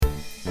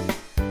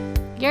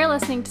You're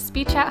listening to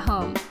Speech at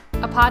Home,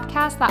 a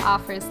podcast that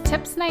offers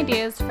tips and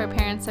ideas for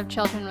parents of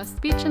children with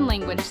speech and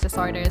language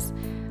disorders.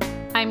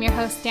 I'm your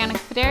host, Danica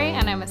Federi,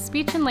 and I'm a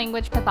speech and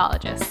language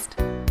pathologist.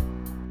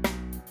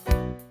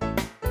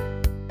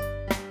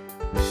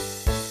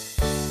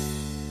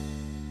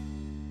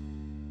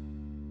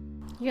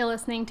 You're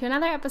listening to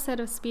another episode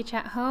of Speech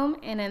at Home,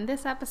 and in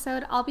this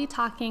episode, I'll be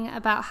talking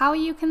about how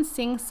you can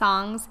sing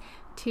songs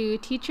to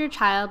teach your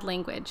child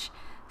language.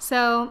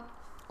 So,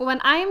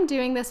 when I'm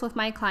doing this with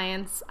my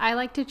clients, I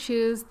like to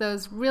choose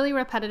those really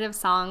repetitive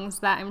songs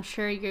that I'm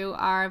sure you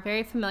are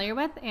very familiar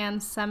with,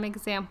 and some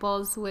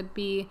examples would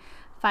be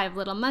Five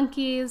Little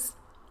Monkeys,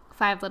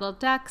 Five Little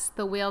Ducks,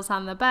 The Wheels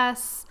on the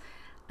Bus,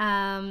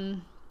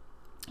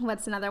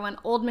 what's another one?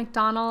 Old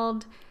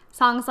MacDonald,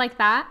 songs like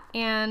that,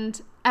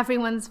 and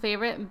everyone's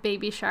favorite,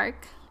 Baby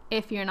Shark,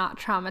 if you're not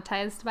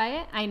traumatized by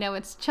it. I know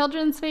it's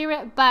children's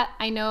favorite, but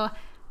I know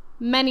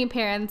many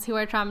parents who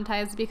are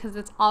traumatized because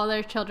it's all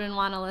their children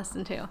want to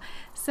listen to.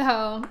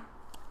 So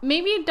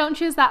maybe don't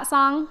choose that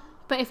song,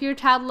 but if your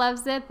child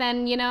loves it,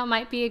 then, it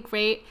might be a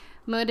great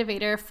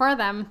motivator for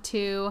them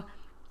to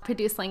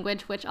produce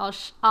language, which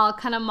I'll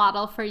kind of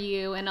model for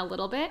you in a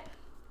little bit.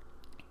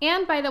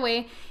 And by the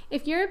way,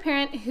 if you're a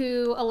parent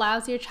who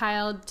allows your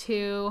child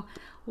to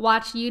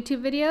watch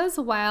YouTube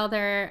videos while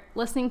they're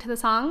listening to the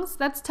songs,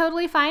 that's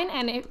totally fine.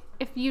 And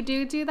if you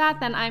do that,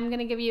 then I'm going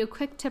to give you a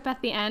quick tip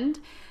at the end,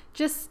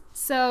 just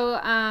so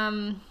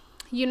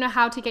you know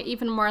how to get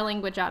even more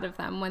language out of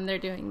them when they're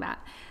doing that.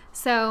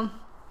 So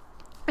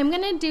I'm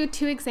going to do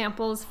two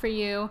examples for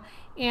you,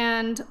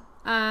 and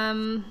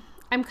I'm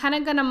kind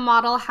of going to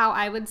model how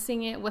I would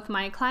sing it with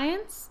my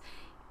clients.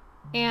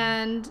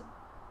 And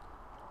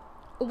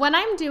when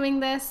I'm doing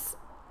this,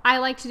 I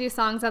like to do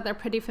songs that they're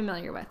pretty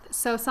familiar with.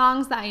 So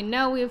songs that I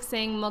know we've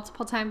sang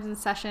multiple times in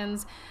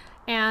sessions,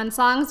 and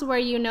songs where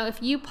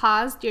if you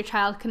paused, your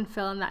child can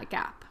fill in that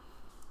gap.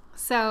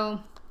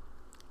 So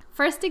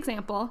first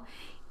example,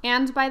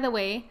 and by the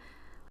way,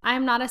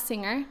 I'm not a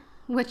singer,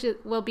 which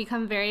will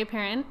become very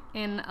apparent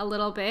in a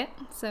little bit,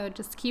 so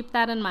just keep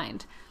that in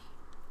mind.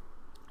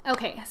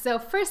 Okay, so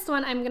first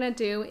one I'm going to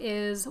do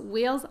is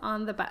Wheels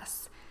on the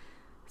Bus.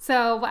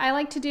 So what I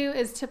like to do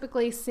is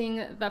typically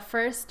sing the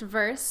first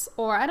verse,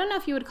 or I don't know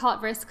if you would call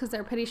it verse because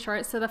they're pretty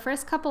short, so the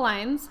first couple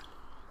lines,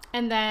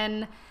 and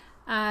then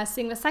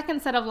sing the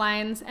second set of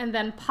lines, and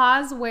then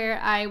pause where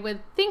I would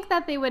think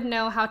that they would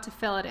know how to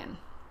fill it in.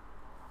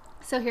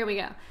 So here we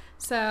go.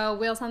 So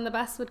Wheels on the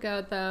Bus would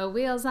go, the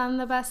wheels on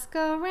the bus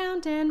go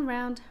round and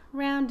round,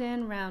 round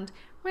and round,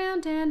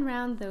 round and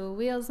round. The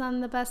wheels on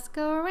the bus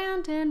go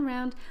round and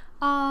round,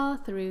 all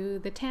through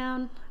the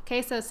town.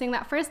 Okay, so sing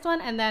that first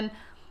one, and then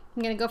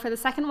I'm going to go for the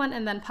second one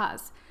and then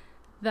pause.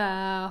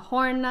 The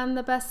horn on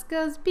the bus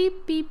goes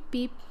beep, beep,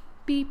 beep,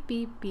 beep,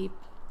 beep, beep,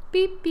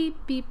 beep,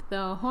 beep, beep.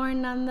 The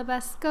horn on the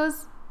bus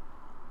goes.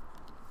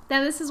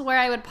 Then this is where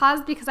I would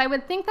pause because I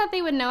would think that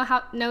they would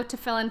know to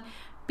fill in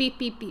beep,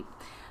 beep, beep.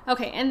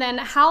 Okay, and then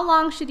how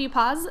long should you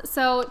pause?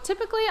 So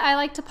typically I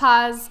like to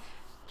pause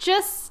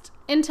just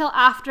until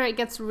after it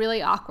gets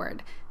really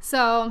awkward.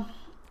 So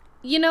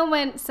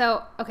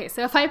so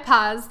if I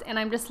paused and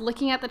I'm just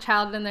looking at the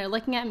child and they're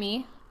looking at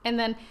me, and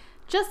then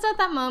just at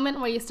that moment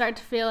where you start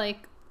to feel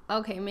like,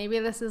 okay, maybe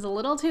this is a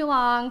little too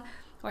long,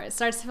 or it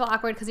starts to feel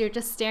awkward because you're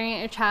just staring at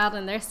your child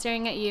and they're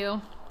staring at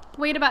you,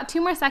 wait about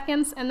 2 more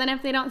seconds, and then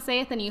if they don't say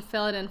it, then you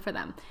fill it in for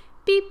them.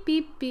 Beep,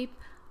 beep, beep,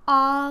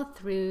 all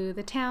through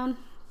the town.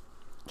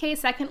 Okay,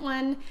 second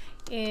one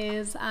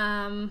is,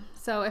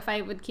 so if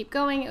I would keep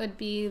going, it would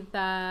be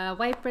the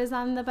wipers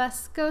on the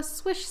bus go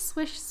swish,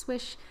 swish,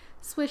 swish,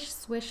 swish,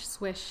 swish,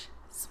 swish,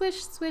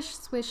 swish, swish,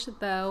 swish.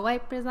 The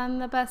wipers on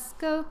the bus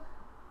go.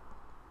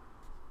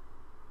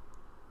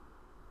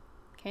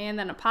 Okay, and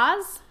then a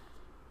pause.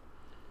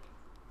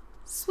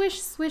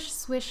 Swish, swish,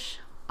 swish,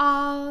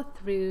 all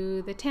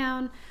through the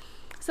town.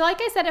 So like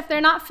I said, if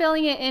they're not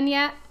filling it in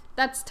yet,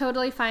 that's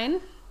totally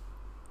fine.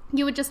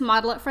 You would just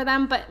model it for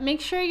them, but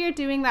make sure you're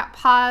doing that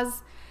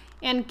pause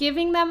and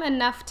giving them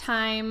enough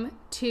time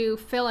to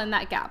fill in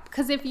that gap.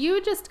 Because if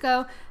you just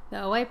go,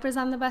 the wipers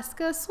on the bus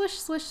go swish,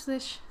 swish,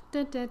 swish,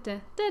 da, da, da,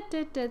 da,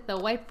 da, da. The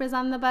wipers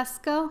on the bus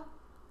go,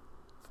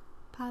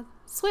 pause,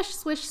 swish,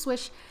 swish,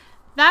 swish.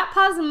 That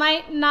pause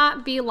might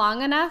not be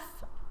long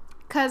enough,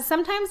 because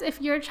sometimes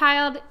if your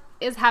child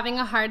is having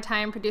a hard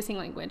time producing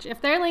language, if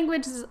their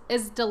language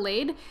is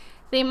delayed,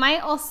 they might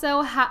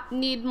also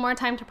need more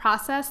time to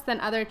process than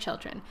other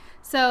children.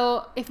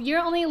 So if you're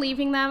only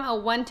leaving them a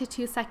 1 to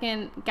 2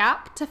 second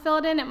gap to fill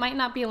it in, it might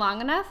not be long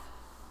enough,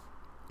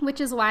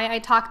 which is why I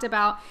talked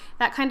about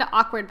that kind of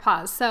awkward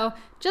pause. So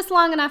just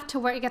long enough to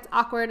where it gets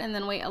awkward, and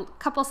then wait a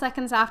couple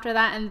seconds after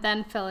that and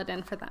then fill it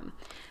in for them.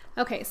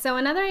 Okay, so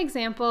another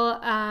example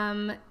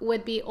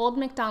would be Old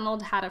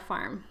MacDonald Had a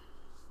Farm.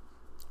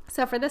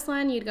 So for this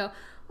one, you'd go,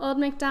 Old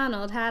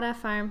MacDonald had a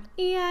farm,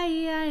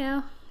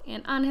 E-I-E-I-O.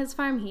 And on his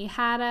farm he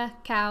had a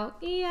cow,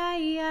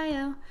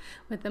 E-I-E-I-O.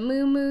 With a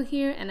moo-moo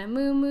here and a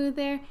moo-moo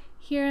there.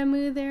 Here a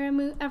moo, there a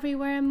moo,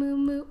 everywhere a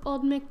moo-moo.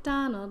 Old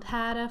MacDonald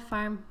had a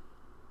farm.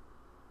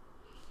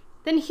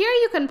 Then here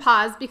you can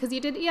pause because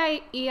you did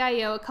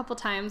E-I-E-I-O a couple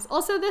times.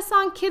 Also, this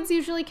song, kids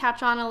usually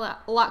catch on a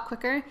lot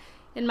quicker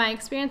in my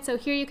experience. So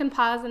here you can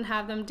pause and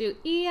have them do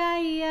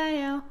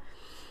E-I-E-I-O.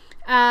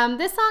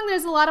 This song,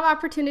 there's a lot of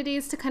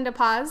opportunities to kind of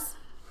pause.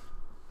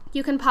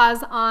 You can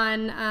pause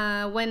on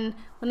when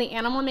the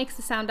animal makes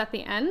a sound at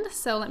the end.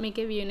 So let me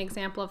give you an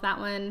example of that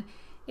one.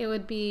 It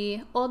would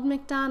be, Old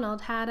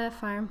MacDonald had a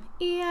farm,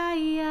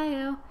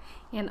 E-I-E-I-O.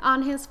 And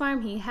on his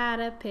farm he had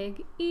a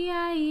pig,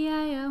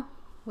 E-I-E-I-O.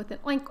 With an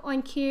oink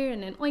oink here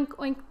and an oink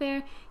oink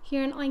there,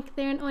 here an oink,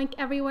 there an oink,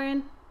 everywhere.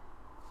 And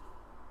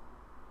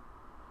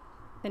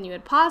then you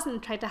would pause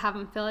and try to have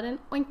them fill it in,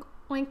 oink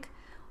oink.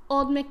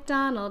 Old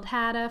MacDonald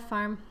had a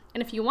farm.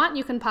 And if you want,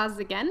 you can pause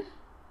again.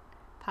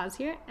 Pause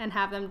here and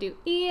have them do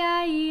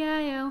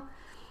E-I-E-I-O.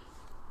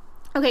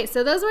 Okay,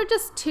 so those were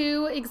just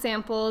 2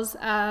 examples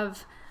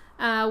of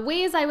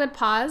ways I would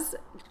pause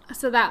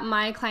so that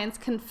my clients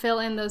can fill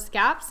in those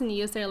gaps and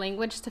use their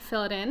language to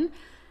fill it in.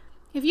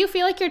 If you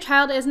feel like your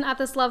child isn't at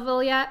this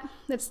level yet,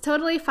 it's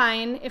totally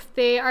fine. If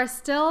they are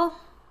still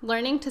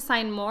learning to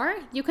sign more,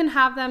 you can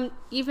have them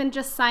even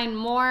just sign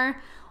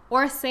more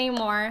or say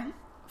more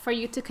for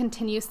you to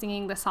continue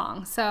singing the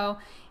song. So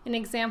an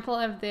example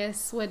of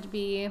this would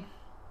be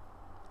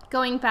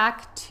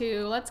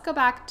let's go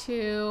back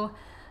to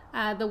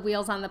the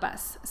wheels on the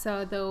bus.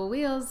 So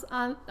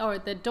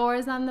the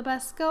doors on the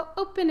bus go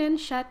open and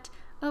shut,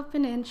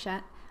 open and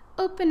shut,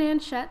 open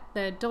and shut.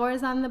 The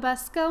doors on the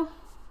bus go.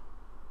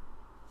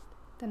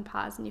 Then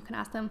pause and you can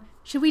ask them,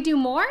 should we do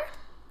more?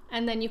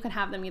 And then you can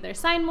have them either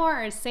sign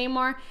more or say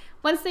more.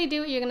 Once they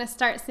do it, you're going to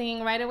start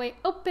singing right away,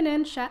 open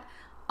and shut,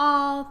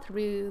 all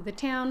through the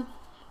town.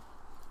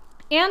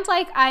 And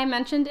like I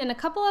mentioned in a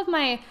couple of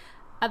my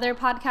other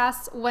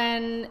podcasts,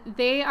 when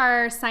they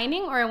are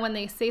signing or when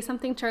they say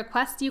something to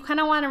request, you kind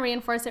of want to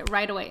reinforce it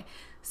right away.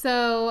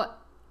 So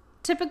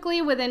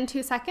typically within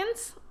 2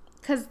 seconds,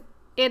 because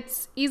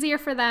it's easier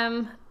for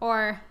them,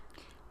 or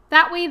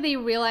that way they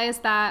realize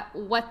that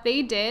what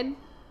they did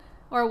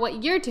or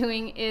what you're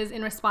doing is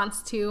in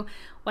response to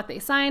what they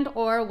signed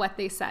or what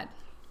they said,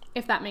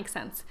 if that makes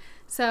sense.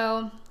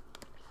 So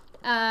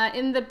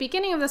in the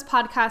beginning of this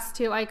podcast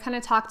too, I kind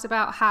of talked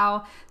about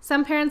how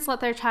some parents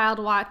let their child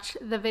watch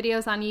the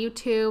videos on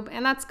YouTube,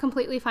 and that's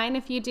completely fine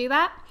if you do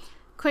that.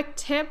 Quick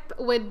tip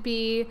would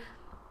be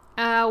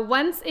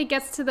once it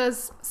gets to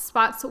those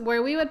spots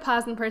where we would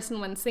pause in person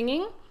when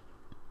singing,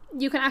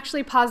 you can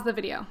actually pause the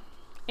video.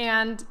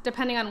 And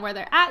depending on where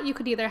they're at, you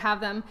could either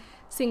have them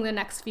sing the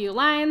next few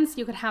lines,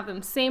 you could have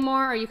them say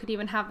more, or you could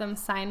even have them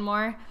sign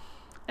more.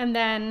 And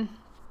then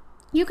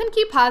you can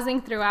keep pausing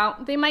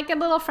throughout. They might get a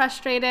little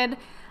frustrated,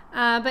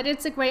 but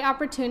it's a great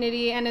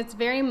opportunity and it's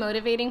very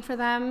motivating for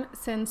them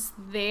since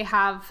they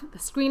have the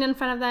screen in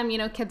front of them. You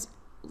know, kids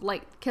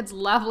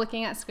love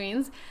looking at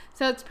screens.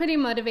 So it's pretty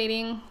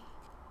motivating,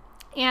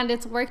 and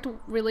it's worked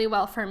really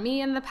well for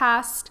me in the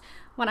past.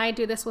 When I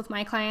do this with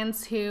my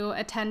clients who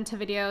attend to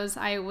videos,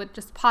 I would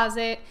just pause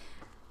it,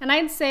 and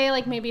I'd say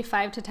like maybe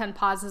 5 to 10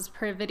 pauses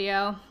per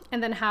video,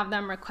 and then have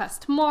them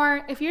request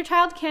more. If your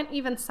child can't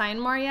even sign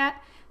more yet,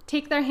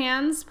 take their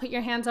hands, put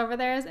your hands over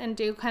theirs, and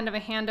do kind of a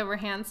hand over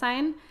hand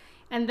sign,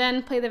 and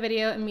then play the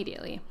video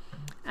immediately.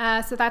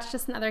 So that's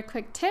just another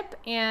quick tip,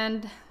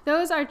 and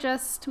those are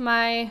just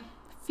my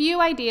few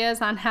ideas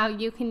on how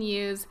you can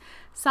use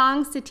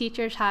songs to teach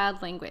your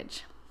child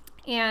language.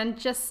 And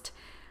just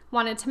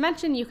wanted to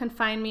mention, you can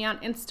find me on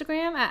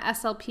Instagram at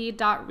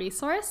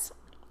slp.resource,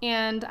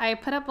 and I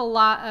put up a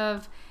lot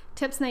of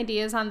tips and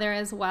ideas on there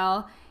as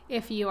well.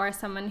 If you are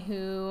someone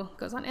who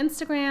goes on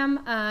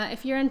Instagram,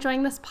 if you're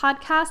enjoying this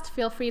podcast,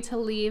 feel free to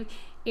leave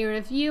a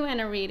review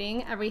and a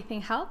rating.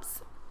 Everything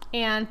helps.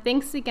 And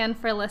thanks again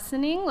for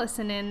listening.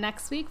 Listen in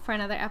next week for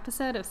another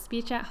episode of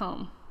Speech at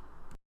Home.